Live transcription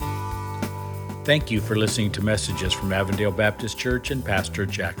Thank you for listening to messages from Avondale Baptist Church and Pastor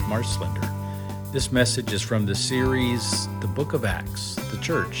Jack Marslender. This message is from the series, The Book of Acts, the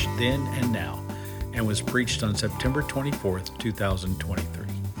Church, Then and Now, and was preached on September 24th, 2023.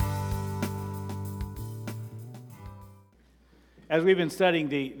 As we've been studying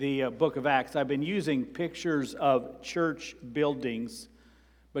the book of Acts, I've been using pictures of church buildings.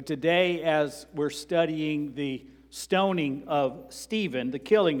 But today, as we're studying the stoning of Stephen, the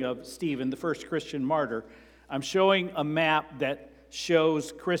killing of Stephen, the first Christian martyr, I'm showing a map that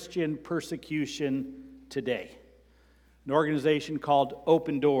shows Christian persecution today. An organization called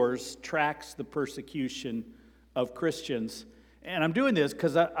Open Doors tracks the persecution of Christians. And I'm doing this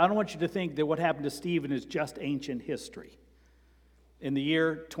because I don't want you to think that what happened to Stephen is just ancient history. In the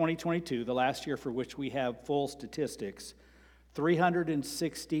year 2022, the last year for which we have full statistics,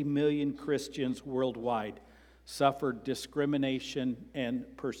 360 million Christians worldwide suffered discrimination and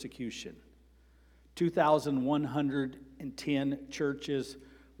persecution. 2,110 churches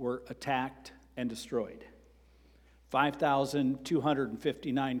were attacked and destroyed.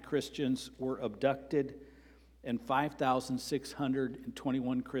 5,259 Christians were abducted, and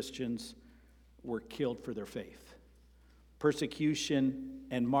 5,621 Christians were killed for their faith. Persecution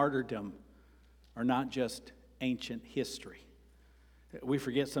and martyrdom are not just ancient history. We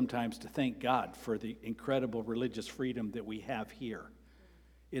forget sometimes to thank God for the incredible religious freedom that we have here.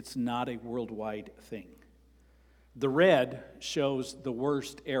 It's not a worldwide thing. The red shows the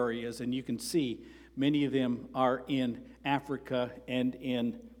worst areas, and you can see many of them are in Africa and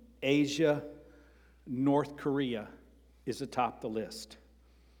in Asia. North Korea is atop the list.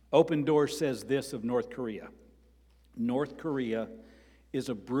 Open Doors says this of North Korea. North Korea is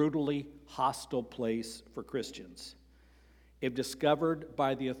a brutally hostile place for Christians. If discovered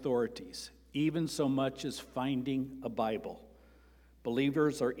by the authorities, even so much as finding a Bible,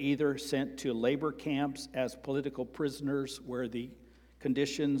 believers are either sent to labor camps as political prisoners where the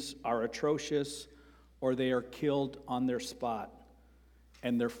conditions are atrocious, or they are killed on their spot,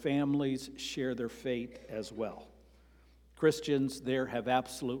 and their families share their fate as well. Christians there have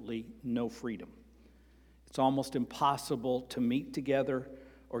absolutely no freedom. It's almost impossible to meet together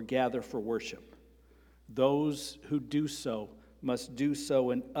or gather for worship. Those who do so must do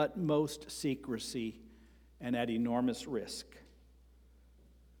so in utmost secrecy and at enormous risk.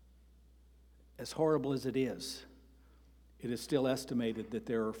 As horrible as it is still estimated that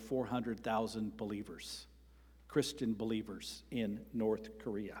there are 400,000 believers, Christian believers in North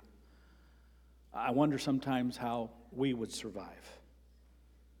Korea. I wonder sometimes how we would survive.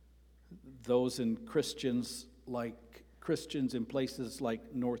 Those in Christians in places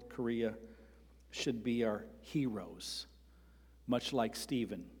like North Korea should be our heroes, much like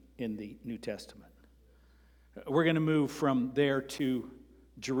Stephen in the New Testament. We're going to move from there to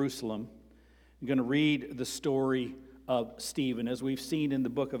Jerusalem. I'm going to read the story of Stephen. As we've seen in the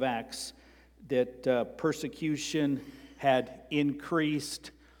book of Acts, that persecution had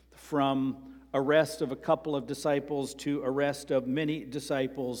increased from arrest of a couple of disciples to arrest of many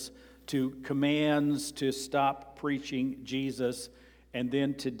disciples to commands to stop preaching Jesus, and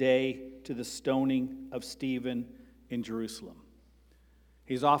then today to the stoning of Stephen in Jerusalem.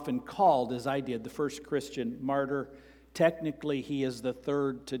 He's often called, as I did, the first Christian martyr. Technically, he is the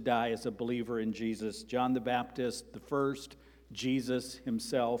third to die as a believer in Jesus. John the Baptist, the first, Jesus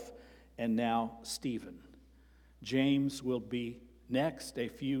himself, and now Stephen. James will be next, a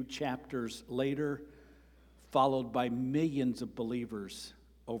few chapters later, followed by millions of believers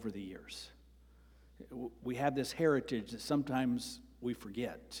over the years. We have this heritage that sometimes we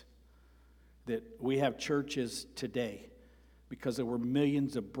forget, that we have churches today because there were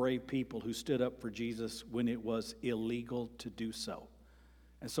millions of brave people who stood up for Jesus when it was illegal to do so.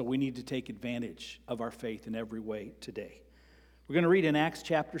 And so we need to take advantage of our faith in every way today. We're going to read in Acts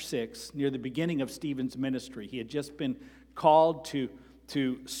chapter 6, near the beginning of Stephen's ministry. He had just been called to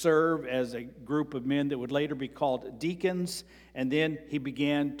serve as a group of men that would later be called deacons, and then he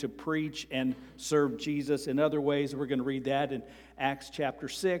began to preach and serve Jesus in other ways. We're going to read that in Acts chapter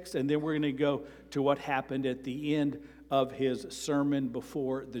 6, and then we're going to go to what happened at the end of his sermon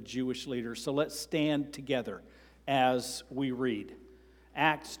before the Jewish leaders. So let's stand together as we read.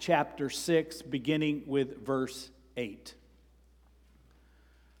 Acts chapter 6, beginning with verse 8.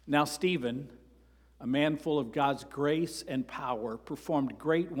 Now Stephen, a man full of God's grace and power, performed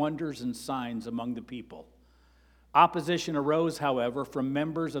great wonders and signs among the people. Opposition arose, however, from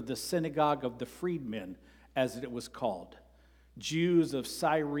members of the synagogue of the freedmen, as it was called, Jews of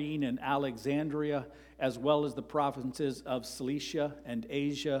Cyrene and Alexandria, as well as the provinces of Cilicia and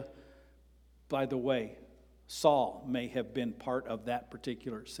Asia. By the way, Saul may have been part of that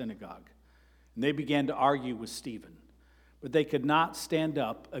particular synagogue. And they began to argue with Stephen, but they could not stand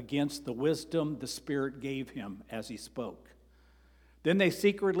up against the wisdom the Spirit gave him as he spoke. Then they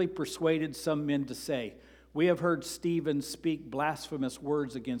secretly persuaded some men to say, "We have heard Stephen speak blasphemous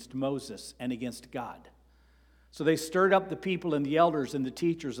words against Moses and against God." So they stirred up the people and the elders and the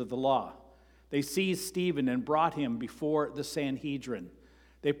teachers of the law. They seized Stephen and brought him before the Sanhedrin.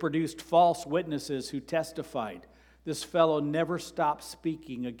 They produced false witnesses who testified, "This fellow never stopped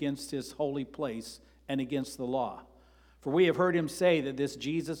speaking against his holy place and against the law. For we have heard him say that this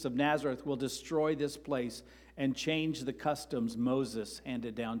Jesus of Nazareth will destroy this place and change the customs Moses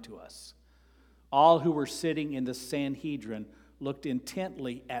handed down to us." All who were sitting in the Sanhedrin looked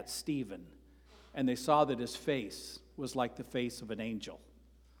intently at Stephen, and they saw that his face was like the face of an angel.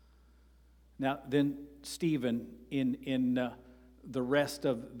 Now, then Stephen, in the rest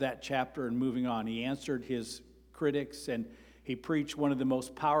of that chapter and moving on, he answered his critics, and he preached one of the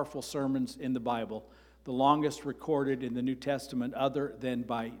most powerful sermons in the Bible, the longest recorded in the New Testament other than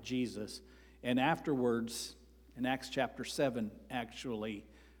by Jesus. And afterwards, in Acts chapter 7, actually,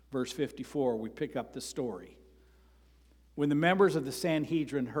 verse 54, we pick up the story. When the members of the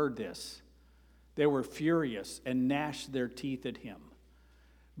Sanhedrin heard this, they were furious and gnashed their teeth at him.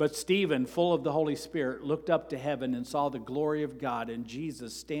 But Stephen, full of the Holy Spirit, looked up to heaven and saw the glory of God and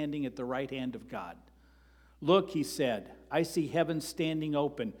Jesus standing at the right hand of God. "Look," he said, "I see heaven standing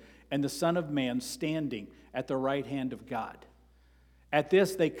open and the Son of Man standing at the right hand of God." At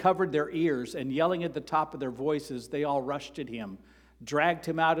this, they covered their ears, and yelling at the top of their voices, they all rushed at him, dragged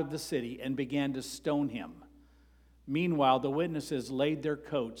him out of the city, and began to stone him. Meanwhile, the witnesses laid their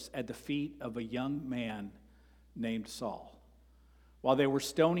coats at the feet of a young man named Saul. While they were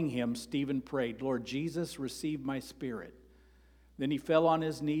stoning him, Stephen prayed, "Lord Jesus, receive my spirit." Then he fell on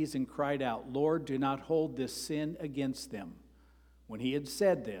his knees and cried out, "Lord, do not hold this sin against them." When he had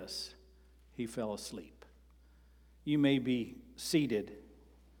said this, he fell asleep. You may be seated.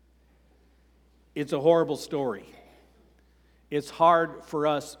 It's a horrible story. It's hard for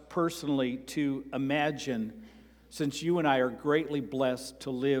us personally to imagine, since you and I are greatly blessed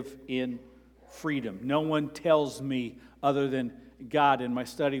to live in freedom. No one tells me, other than God in my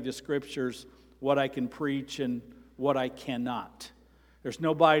study of the scriptures, what I can preach and what I cannot. There's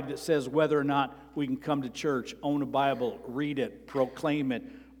nobody that says whether or not we can come to church, own a Bible, read it, proclaim it,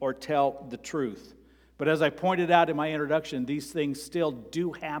 or tell the truth. But as I pointed out in my introduction, these things still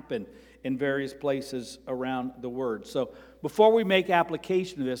do happen in various places around the Word. So before we make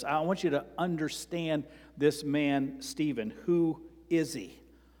application of this, I want you to understand this man, Stephen. Who is he?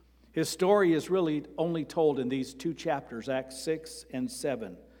 His story is really only told in these two chapters, Acts 6 and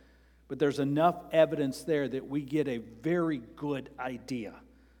 7. But there's enough evidence there that we get a very good idea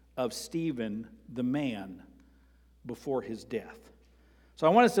of Stephen, the man, before his death. So I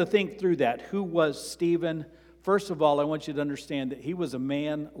want us to think through that. Who was Stephen? First of all, I want you to understand that he was a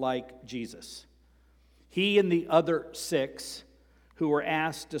man like Jesus. He and the other 6 who were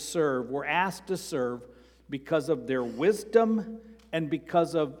asked to serve because of their wisdom and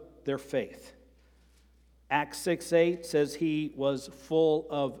because of their faith. Acts 6:8 says he was full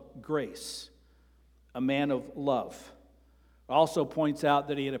of grace, a man of love. It also points out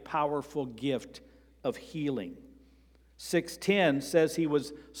that he had a powerful gift of healing. 6:10 says he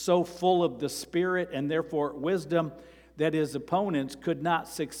was so full of the Spirit and therefore wisdom that his opponents could not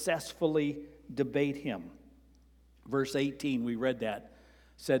successfully debate him. Verse 18, we read that,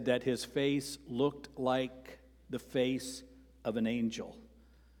 said that his face looked like the face of an angel,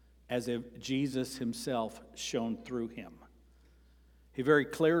 as if Jesus himself shone through him. He very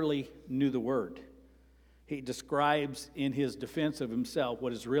clearly knew the Word. He describes in his defense of himself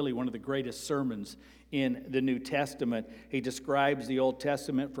what is really one of the greatest sermons in the New Testament. He describes the Old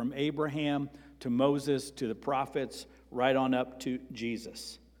Testament from Abraham to Moses to the prophets, right on up to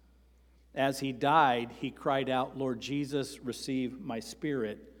Jesus. As he died, he cried out, "Lord Jesus, receive my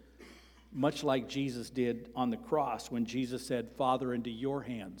spirit," much like Jesus did on the cross when Jesus said, "Father, into your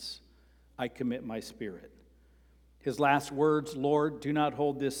hands I commit my spirit." His last words, "Lord, do not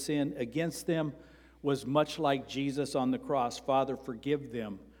hold this sin against them," was much like Jesus on the cross, "Father, forgive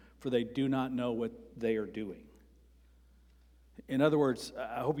them, for they do not know what they are doing." In other words,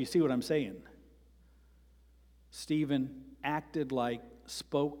 I hope you see what I'm saying. Stephen acted like,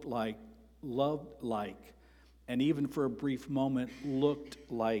 spoke like, loved like, and even for a brief moment looked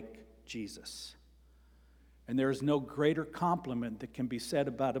like Jesus. And there is no greater compliment that can be said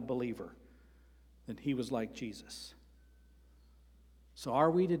about a believer than he was like Jesus. So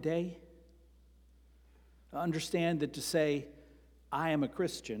are we today? Understand that to say, "I am a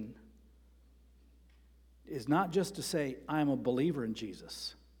Christian," is not just to say, "I am a believer in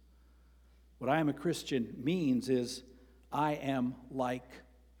Jesus." What I am a Christian means is I am like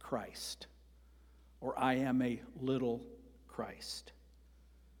Christ, or I am a little Christ.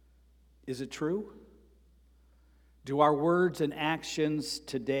 Is it true? Do our words and actions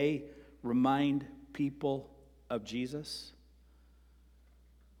today remind people of Jesus?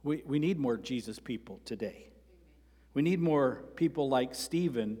 We need more Jesus people today. We need more people like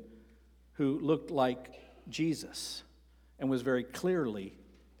Stephen who looked like Jesus and was very clearly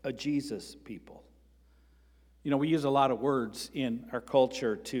a Jesus people. You know, we use a lot of words in our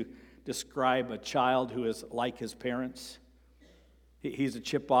culture to describe a child who is like his parents. He's a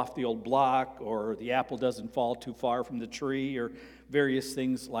chip off the old block, or the apple doesn't fall too far from the tree, or various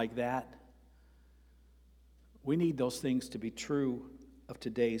things like that. We need those things to be true of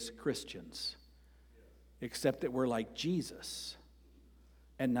today's Christians, except that we're like Jesus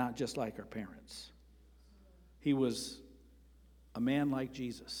and not just like our parents. He was a man like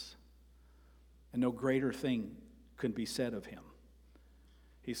Jesus, and no greater thing could be said of him.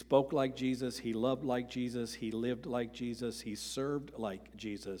 He spoke like Jesus, he loved like Jesus, he lived like Jesus, he served like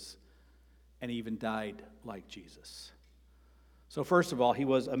Jesus, and even died like Jesus. So first of all, he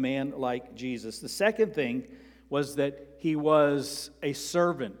was a man like Jesus. The second thing was that he was a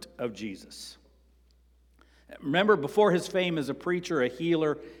servant of Jesus. Remember, before his fame as a preacher, a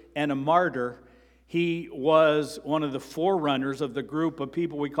healer, and a martyr, he was one of the forerunners of the group of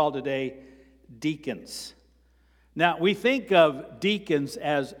people we call today deacons. Now, we think of deacons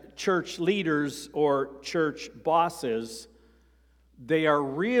as church leaders or church bosses. They are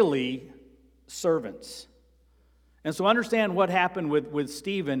really servants. And so understand what happened with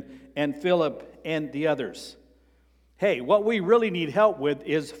Stephen and Philip and the others. Hey, what we really need help with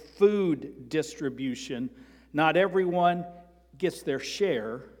is food distribution. Not everyone gets their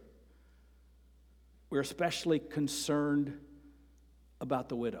share. We're especially concerned about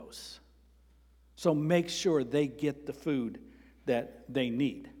the widows. So make sure they get the food that they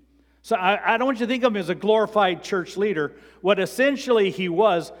need. So I don't want you to think of him as a glorified church leader. What essentially he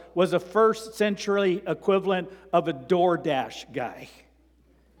was a first century equivalent of a DoorDash guy.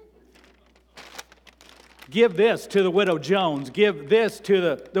 Give this to the widow Jones. Give this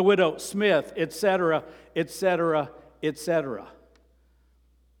to the widow Smith, etc., etc., etc.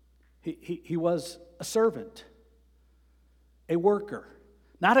 He was a servant, a worker.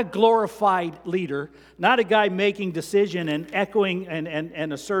 Not a glorified leader, not a guy making decision and echoing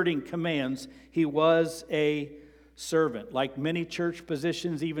and asserting commands. He was a servant. Like many church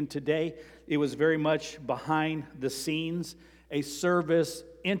positions even today, it was very much behind the scenes, a service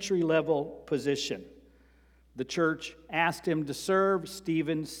entry-level position. The church asked him to serve.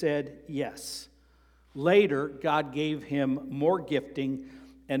 Stephen said yes. Later, God gave him more gifting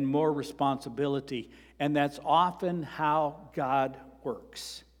and more responsibility, and that's often how God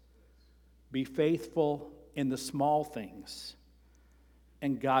works. Be faithful in the small things,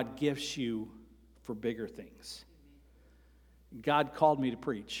 and God gifts you for bigger things. God called me to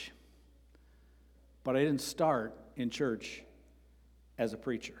preach, but I didn't start in church as a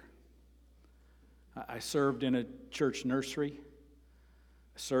preacher. I served in a church nursery,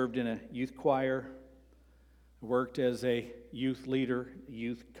 I served in a youth choir, worked as a youth leader,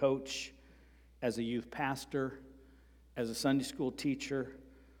 youth coach, as a youth pastor, as a Sunday school teacher,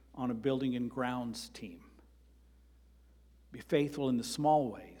 on a building and grounds team. Be faithful in the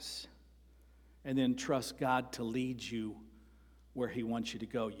small ways, and then trust God to lead you where he wants you to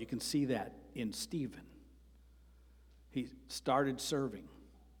go. You can see that in Stephen. He started serving.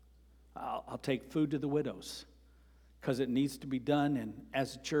 I'll take food to the widows because it needs to be done, and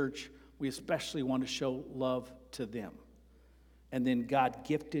as a church, we especially want to show love to them. And then God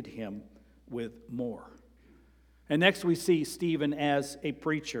gifted him with more. And next we see Stephen as a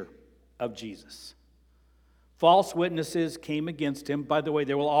preacher of Jesus. False witnesses came against him. By the way,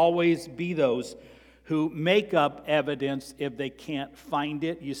 there will always be those who make up evidence if they can't find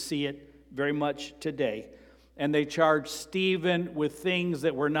it. You see it very much today. And they charged Stephen with things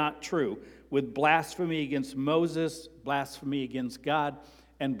that were not true, with blasphemy against Moses, blasphemy against God,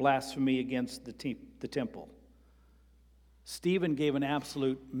 and blasphemy against the temple. Stephen gave an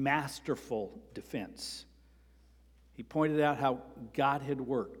absolute masterful defense. He pointed out how God had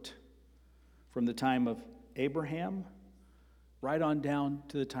worked from the time of Abraham right on down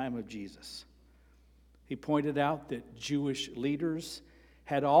to the time of Jesus. He pointed out that Jewish leaders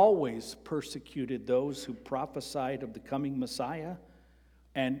had always persecuted those who prophesied of the coming Messiah,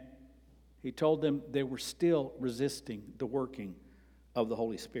 and he told them they were still resisting the working of the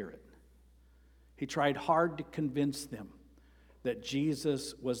Holy Spirit. He tried hard to convince them that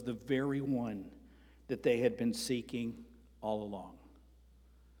Jesus was the very one that they had been seeking all along.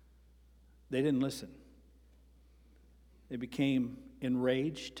 They didn't listen. They became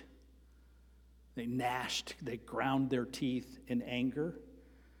enraged. They gnashed. They ground their teeth in anger.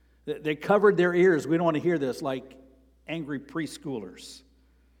 They covered their ears. We don't want to hear this, like angry preschoolers.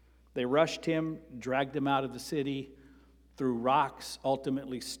 They rushed him, dragged him out of the city, threw rocks,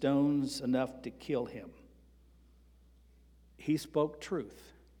 ultimately stones, enough to kill him. He spoke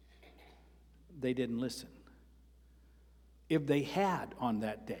truth. They didn't listen. If they had on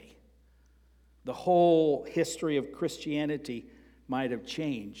that day, the whole history of Christianity might have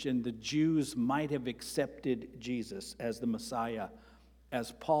changed, and the Jews might have accepted Jesus as the Messiah,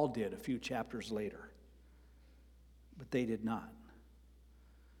 as Paul did a few chapters later. But they did not.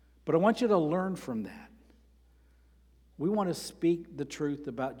 But I want you to learn from that. We want to speak the truth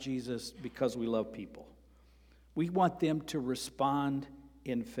about Jesus because we love people. We want them to respond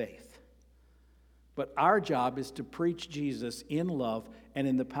in faith. But our job is to preach Jesus in love and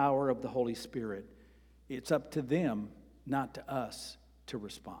in the power of the Holy Spirit. It's up to them, not to us, to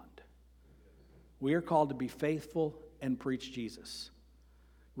respond. We are called to be faithful and preach Jesus.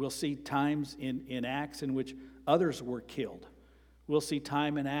 We'll see times in Acts in which others were killed. We'll see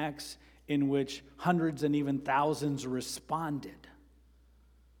time in Acts in which hundreds and even thousands responded.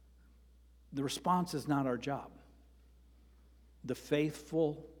 The response is not our job. The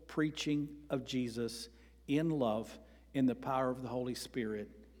faithful preaching of Jesus in love, in the power of the Holy Spirit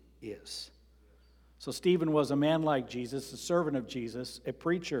is. So Stephen was a man like Jesus, a servant of Jesus, a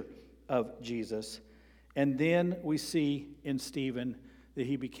preacher of Jesus. And then we see in Stephen that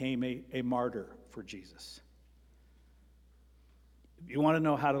he became a martyr for Jesus. If you want to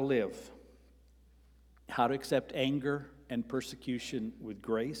know how to live, how to accept anger and persecution with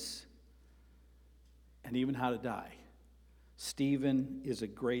grace, and even how to die, Stephen is a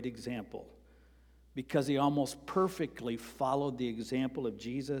great example because he almost perfectly followed the example of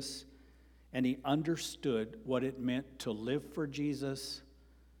Jesus, and he understood what it meant to live for Jesus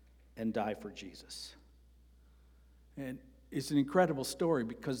and die for Jesus. And it's an incredible story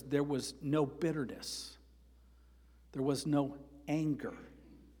because there was no bitterness. There was no anger.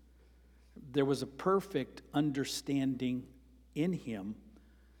 There was a perfect understanding in him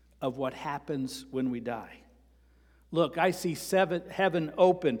of what happens when we die. Look, I see heaven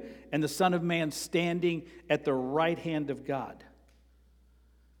open and the Son of Man standing at the right hand of God.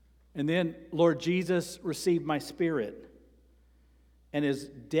 And then, Lord Jesus received my spirit. And as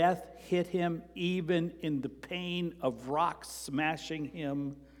death hit him, even in the pain of rocks smashing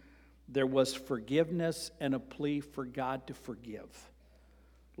him, there was forgiveness and a plea for God to forgive.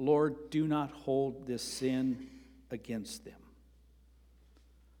 Lord, do not hold this sin against them.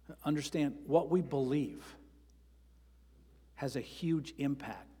 Understand, what we believe has a huge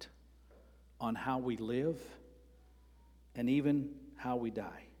impact on how we live and even how we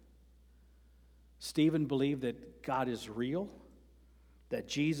die. Stephen believed that God is real, that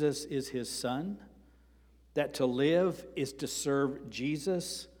Jesus is his son, that to live is to serve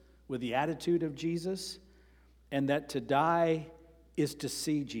Jesus with the attitude of Jesus, and that to die is to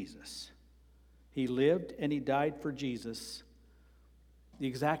see Jesus. He lived and he died for Jesus, the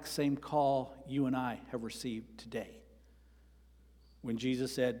exact same call you and I have received today. When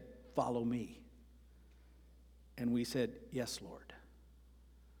Jesus said, "Follow me." And we said, "Yes, Lord."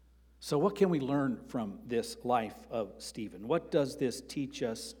 So what can we learn from this life of Stephen? What does this teach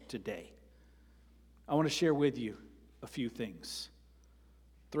us today? I want to share with you a few things.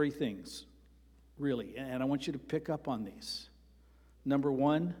 3 things, really, and I want you to pick up on these. Number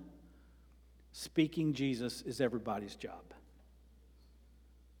 1, speaking Jesus is everybody's job.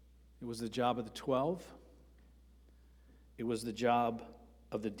 It was the job of the 12. It was the job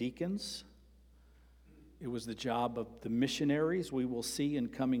of the deacons. It was the job of the missionaries we will see in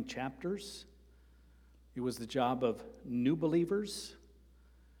coming chapters. It was the job of new believers.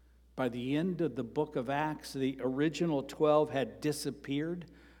 By the end of the book of Acts, the original 12 had disappeared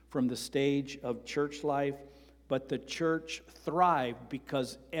from the stage of church life, but the church thrived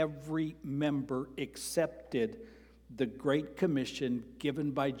because every member accepted the Great Commission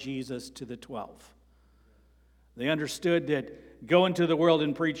given by Jesus to the 12. They understood that go into the world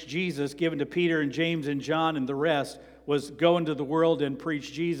and preach Jesus, given to Peter and James and John and the rest, was go into the world and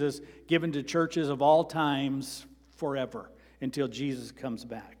preach Jesus, given to churches of all times forever until Jesus comes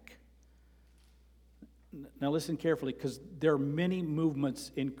back. Now listen carefully, because there are many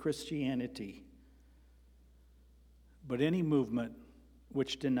movements in Christianity, but any movement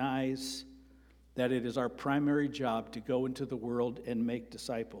which denies that it is our primary job to go into the world and make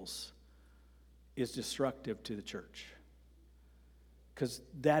disciples is destructive to the church. Because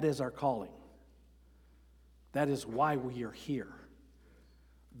that is our calling. That is why we are here.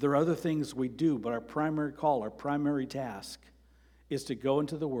 There are other things we do, but our primary call, our primary task is to go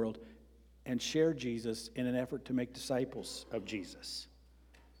into the world and share Jesus in an effort to make disciples of Jesus.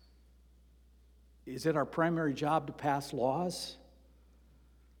 Is it our primary job to pass laws?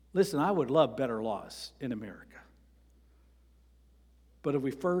 Listen, I would love better laws in America. But if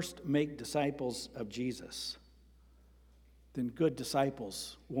we first make disciples of Jesus, then good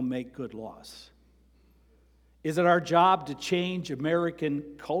disciples will make good laws. Is it our job to change American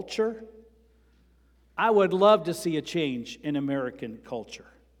culture? I would love to see a change in American culture.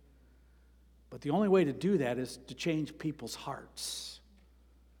 But the only way to do that is to change people's hearts.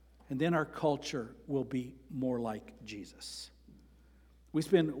 And then our culture will be more like Jesus. We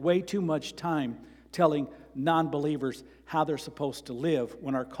spend way too much time telling non-believers how they're supposed to live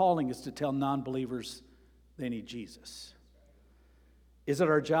when our calling is to tell non-believers they need Jesus. Is it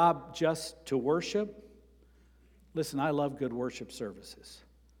our job just to worship? Listen, I love good worship services,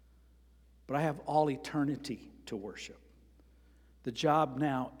 but I have all eternity to worship. The job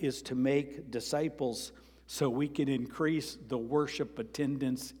now is to make disciples so we can increase the worship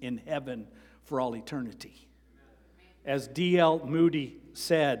attendance in heaven for all eternity. As D.L. Moody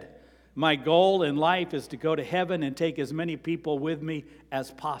said, my goal in life is to go to heaven and take as many people with me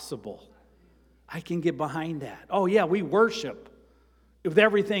as possible. I can get behind that. Oh yeah, we worship with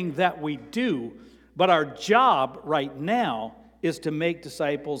everything that we do, but our job right now is to make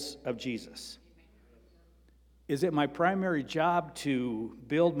disciples of Jesus. Is it my primary job to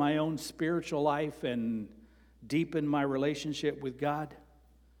build my own spiritual life and deepen my relationship with God?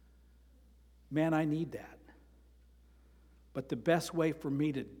 Man, I need that. But the best way for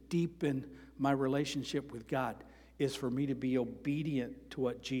me to deepen my relationship with God is for me to be obedient to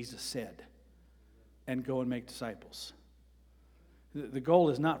what Jesus said and go and make disciples. The goal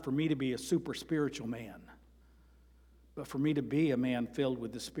is not for me to be a super spiritual man, but for me to be a man filled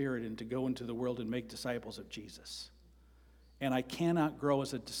with the Spirit and to go into the world and make disciples of Jesus. And I cannot grow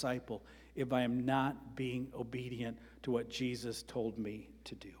as a disciple if I am not being obedient to what Jesus told me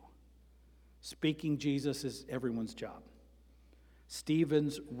to do. Speaking Jesus is everyone's job.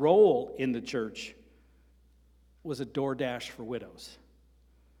 Stephen's role in the church was a DoorDash for widows.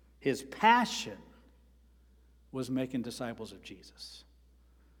 His passion was making disciples of Jesus.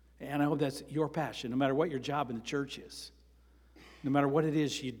 And I hope that's your passion, no matter what your job in the church is, no matter what it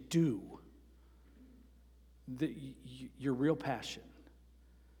is you do, your real passion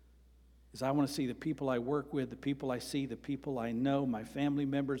is I want to see the people I work with, the people I see, the people I know, my family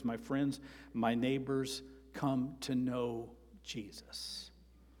members, my friends, my neighbors come to know Jesus,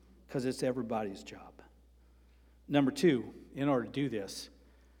 because it's everybody's job. Number two, in order to do this,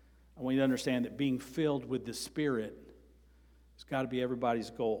 I want you to understand that being filled with the Spirit has got to be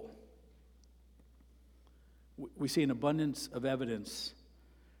everybody's goal. We see an abundance of evidence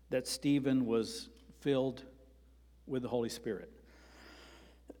that Stephen was filled with the Holy Spirit.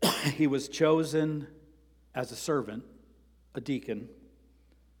 He was chosen as a servant, a deacon,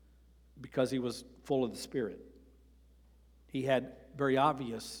 because he was full of the Spirit. He had very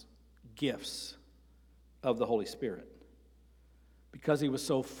obvious gifts of the Holy Spirit. Because he was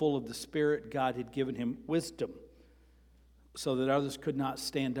so full of the Spirit, God had given him wisdom so that others could not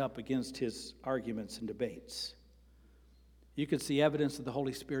stand up against his arguments and debates. You could see evidence of the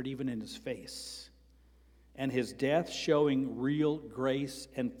Holy Spirit even in his face. And his death showing real grace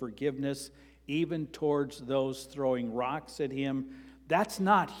and forgiveness even towards those throwing rocks at him. That's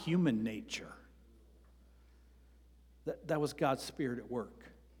not human nature. That was God's Spirit at work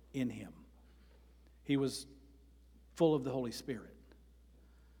in him. He was full of the Holy Spirit.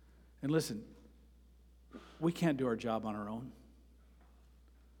 And listen, we can't do our job on our own.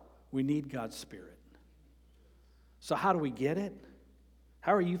 We need God's Spirit. So how do we get it?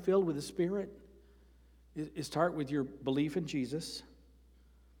 How are you filled with the Spirit? Start with your belief in Jesus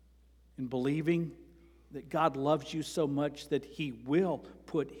and believing that God loves you so much that He will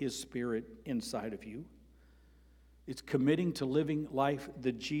put His Spirit inside of you. It's committing to living life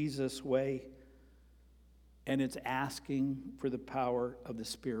the Jesus way, and it's asking for the power of the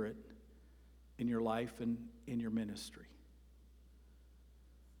Spirit in your life and in your ministry.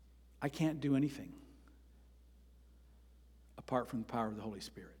 I can't do anything apart from the power of the Holy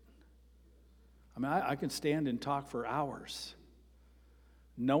Spirit. I mean, I can stand and talk for hours.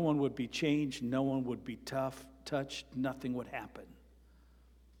 No one would be changed. No one would be touched. Nothing would happen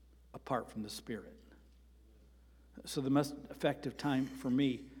apart from the Spirit. So the most effective time for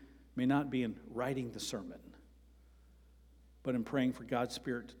me may not be in writing the sermon, but in praying for God's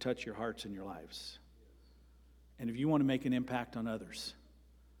Spirit to touch your hearts and your lives. And if you want to make an impact on others,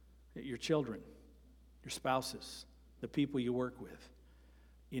 your children, your spouses, the people you work with,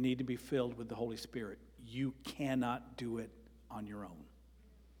 You need to be filled with the Holy Spirit. You cannot do it on your own,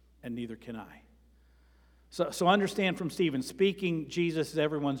 and neither can I. So understand from Stephen, speaking Jesus is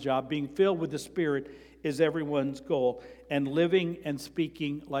everyone's job. Being filled with the Spirit is everyone's goal. And living and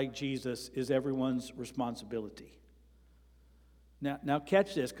speaking like Jesus is everyone's responsibility. Now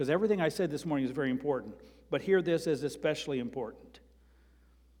catch this, because everything I said this morning is very important. But hear this as especially important.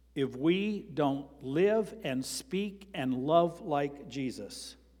 If we don't live and speak and love like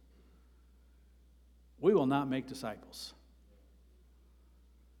Jesus, we will not make disciples.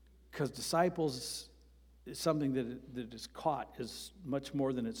 Because disciples is something that is caught is much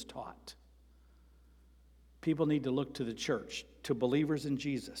more than it's taught. People need to look to the church, to believers in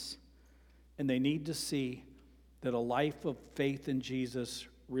Jesus, and they need to see that a life of faith in Jesus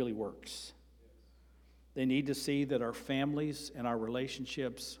really works. They need to see that our families and our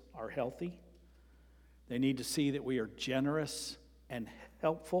relationships are healthy. They need to see that we are generous and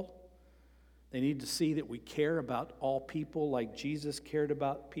helpful. They need to see that we care about all people like Jesus cared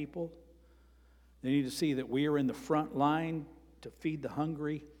about people. They need to see that we are in the front line to feed the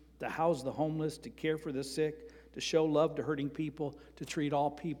hungry, to house the homeless, to care for the sick, to show love to hurting people, to treat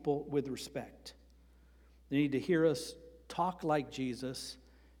all people with respect. They need to hear us talk like Jesus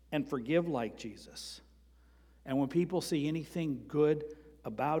and forgive like Jesus. And when people see anything good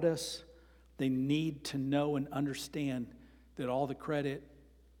about us, they need to know and understand that all the credit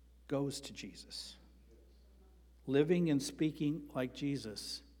goes to Jesus. Living and speaking like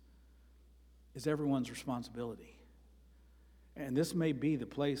Jesus is everyone's responsibility. And this may be the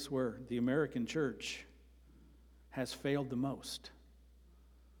place where the American church has failed the most.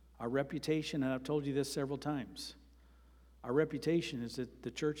 Our reputation, and I've told you this several times, our reputation is that the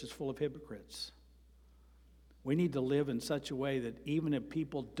church is full of hypocrites. We need to live in such a way that even if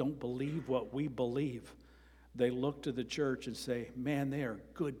people don't believe what we believe, they look to the church and say, man, they are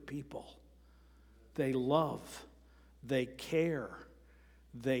good people. They love, they care,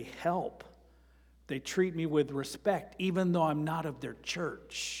 they help. They treat me with respect, even though I'm not of their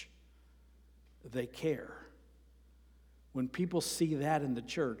church. They care. When people see that in the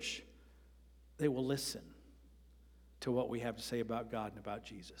church, they will listen to what we have to say about God and about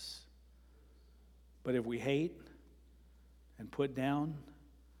Jesus. But if we hate and put down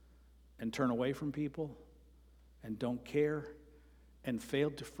and turn away from people and don't care and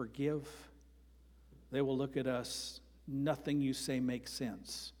fail to forgive, they will look at us, nothing you say makes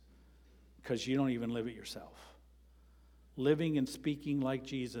sense, because you don't even live it yourself. Living and speaking like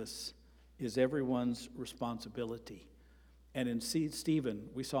Jesus is everyone's responsibility. And in Stephen,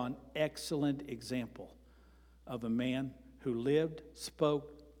 we saw an excellent example of a man who lived,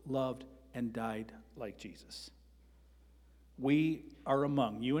 spoke, loved, and died like Jesus. We are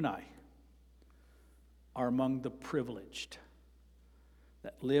among, you and I, are among the privileged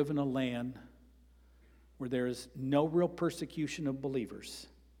that live in a land where there is no real persecution of believers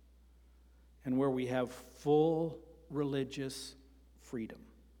and where we have full religious freedom.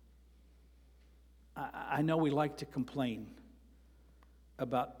 I know we like to complain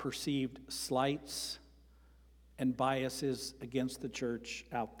about perceived slights and biases against the church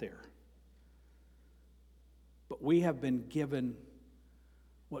out there. But we have been given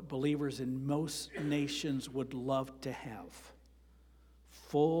what believers in most nations would love to have: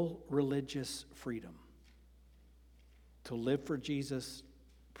 full religious freedom to live for Jesus,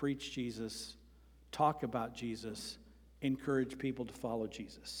 preach Jesus, talk about Jesus, encourage people to follow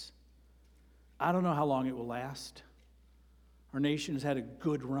Jesus. I don't know how long it will last. Our nation has had a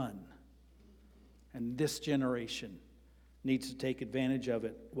good run, and this generation needs to take advantage of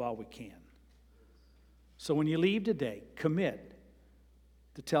it while we can. So when you leave today, commit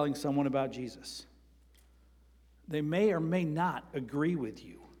to telling someone about Jesus. They may or may not agree with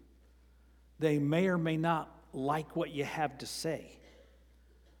you. They may or may not like what you have to say,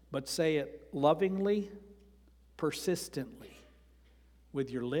 but say it lovingly, persistently, with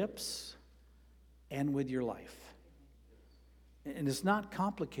your lips and with your life. And it's not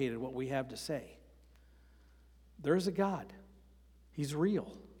complicated what we have to say. There's a God. He's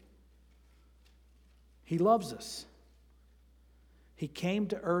real. He loves us. He came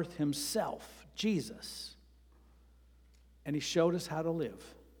to earth himself, Jesus, and he showed us how to live.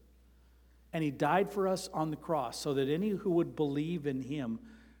 And he died for us on the cross so that any who would believe in him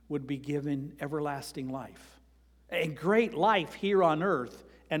would be given everlasting life. A great life here on earth,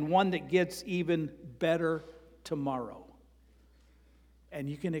 and one that gets even better tomorrow. And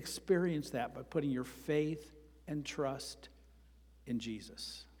you can experience that by putting your faith and trust in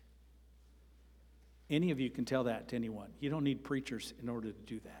Jesus. Any of you can tell that to anyone. You don't need preachers in order to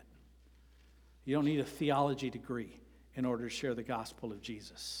do that. You don't need a theology degree. in order to share the gospel of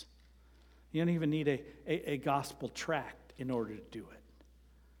Jesus. You don't even need a gospel tract in order to do it.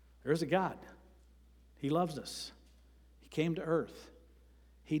 There's a God. He loves us. He came to earth.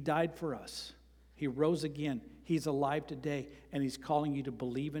 He died for us. He rose again. He's alive today, and he's calling you to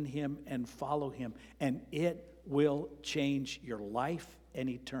believe in him and follow him, and it will change your life and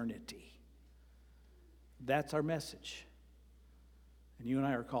eternity. That's our message, and you and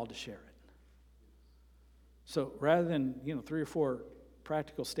I are called to share it. So rather than 3 or 4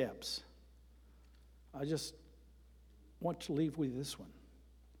 practical steps, I just want to leave with this one.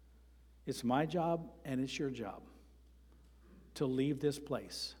 It's my job and it's your job to leave this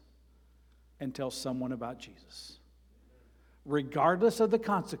place and tell someone about Jesus, regardless of the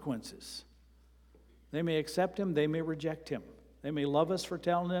consequences. They may accept him, they may reject him. They may love us for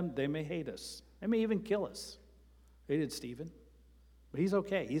telling him, they may hate us. They may even kill us. They did Stephen, but he's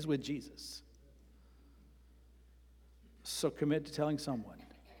okay. He's with Jesus. So commit to telling someone,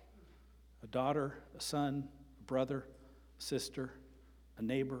 a daughter, a son, a brother, a sister, a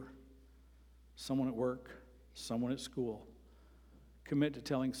neighbor, someone at work, someone at school. Commit to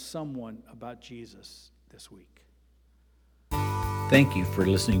telling someone about Jesus this week. Thank you for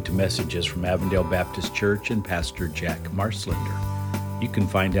listening to messages from Avondale Baptist Church and Pastor Jack Marslender. You can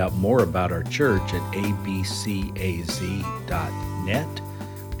find out more about our church at abcaz.net,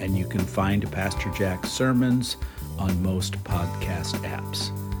 and you can find Pastor Jack's sermons on most podcast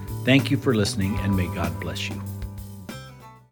apps. Thank you for listening, and may God bless you.